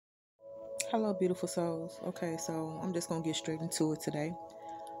Hello, beautiful souls. Okay, so I'm just going to get straight into it today.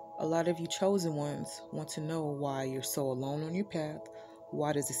 A lot of you chosen ones want to know why you're so alone on your path.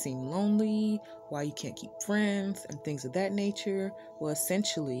 Why does it seem lonely? Why you can't keep friends and things of that nature? Well,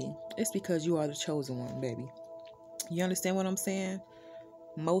 essentially, it's because you are the chosen one, baby. You understand what I'm saying?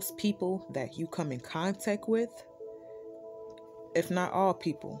 Most people that you come in contact with, if not all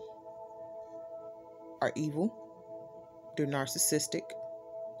people, are evil, they're narcissistic,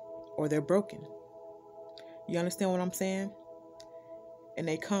 or they're broken. You understand what I'm saying? And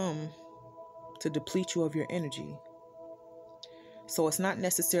they come to deplete you of your energy. So it's not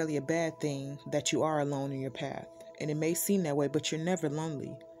necessarily a bad thing that you are alone in your path. And it may seem that way, but you're never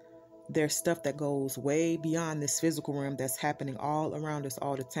lonely. There's stuff that goes way beyond this physical realm that's happening all around us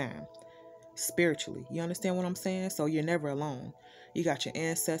all the time. Spiritually. You understand what I'm saying? So you're never alone. You got your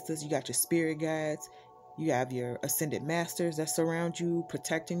ancestors, you got your spirit guides, you have your ascended masters that surround you,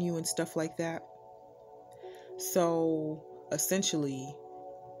 protecting you and stuff like that. So essentially,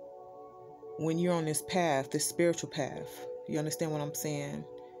 when you're on this path, this spiritual path, you understand what I'm saying?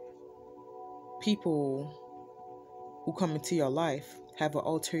 People who come into your life have an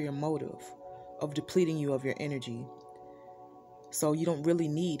ulterior motive of depleting you of your energy. So you don't really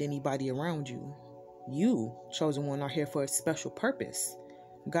need anybody around you. You, chosen one, are here for a special purpose.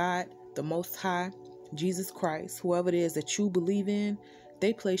 God, the Most High, Jesus Christ, whoever it is that you believe in,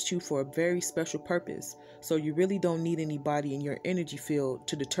 they placed you for a very special purpose. So you really don't need anybody in your energy field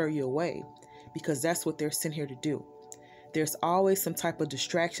to deter you away, because that's what they're sent here to do. There's always some type of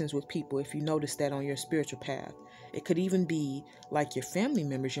distractions with people, if you notice that on your spiritual path. It could even be like your family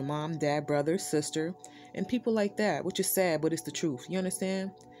members, your mom, dad, brother, sister, and people like that, which is sad, but it's the truth. You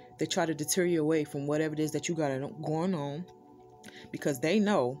understand? They try to deter you away from whatever it is that you got going on, because they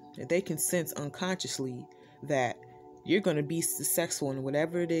know that they can sense unconsciously that you're going to be successful in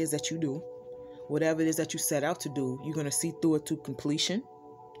whatever it is that you do, whatever it is that you set out to do, you're going to see through it to completion.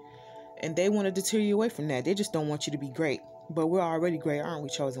 And they want to deter you away from that. They just don't want you to be great. But we're already great, aren't we,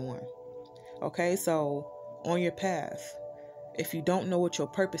 chosen one? Okay, so on your path, if you don't know what your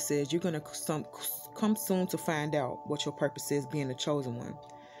purpose is, you're going to come soon to find out what your purpose is, being the chosen one.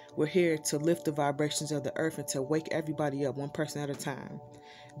 We're here to lift the vibrations of the earth and to wake everybody up, one person at a time.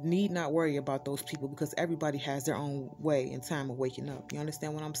 Need not worry about those people, because everybody has their own way and time of waking up. You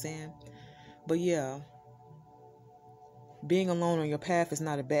understand what I'm saying? But yeah, being alone on your path is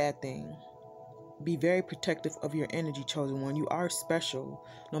not a bad thing. Be very protective of your energy, chosen one. You are special.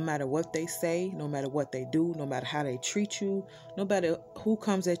 No matter what they say, no matter what they do, no matter how they treat you, no matter who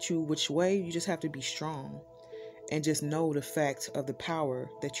comes at you which way, you just have to be strong. And just know the fact of the power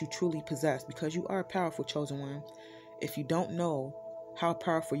that you truly possess, because you are a powerful, chosen one. If you don't know how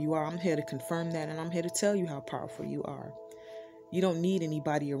powerful you are, I'm here to confirm that, and I'm here to tell you how powerful you are. You don't need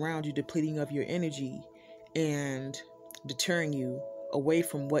anybody around you depleting of your energy and deterring you away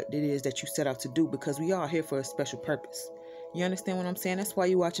from what it is that you set out to do, because we are here for a special purpose. You understand what I'm saying? That's why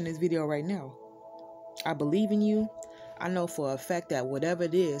you're watching this video right now. I believe in you. I know for a fact that whatever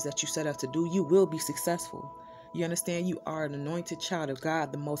it is that you set out to do, you will be successful. You understand? You are an anointed child of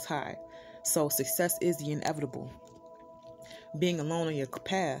God, the Most High. So success is the inevitable. Being alone on your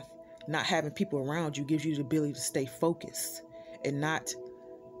path, not having people around you, gives you the ability to stay focused and not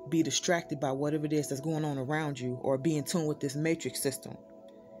be distracted by whatever it is that's going on around you, or be in tune with this matrix system.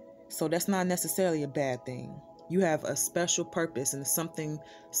 So that's not necessarily a bad thing. You have a special purpose and something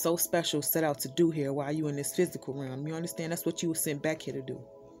so special set out to do here while you're in this physical realm. You understand? That's what you were sent back here to do.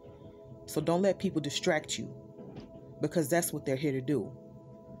 So don't let people distract you, because that's what they're here to do.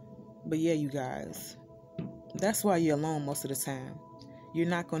 But yeah, you guys, that's why you're alone most of the time. You're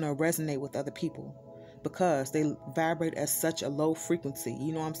not going to resonate with other people, because they vibrate at such a low frequency.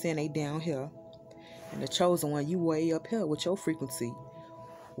 You know what I'm saying? They down here. And the chosen one, you way up here with your frequency.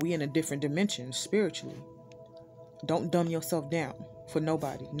 We in a different dimension spiritually. Don't dumb yourself down for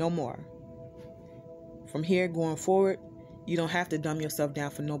nobody. No more. From here going forward, you don't have to dumb yourself down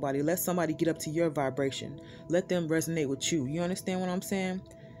for nobody. Let somebody get up to your vibration. Let them resonate with you. You understand what I'm saying?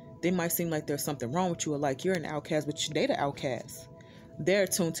 They might seem like there's something wrong with you, or like you're an outcast, but they the outcast. They're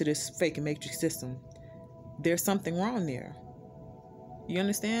attuned to this fake and matrix system. There's something wrong there. You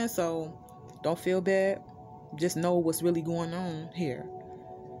understand? So don't feel bad. Just know what's really going on here.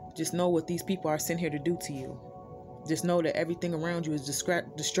 Just know what these people are sent here to do to you. Just know that everything around you is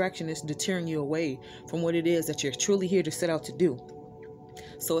distraction, is deterring you away from what it is that you're truly here to set out to do.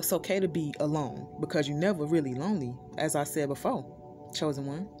 So it's okay to be alone, because you're never really lonely, as I said before, chosen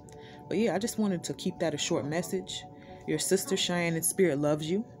one. But yeah, I just wanted to keep that a short message. Your sister Chyanne in spirit loves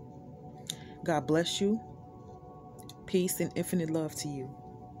you. God bless you. Peace and infinite love to you.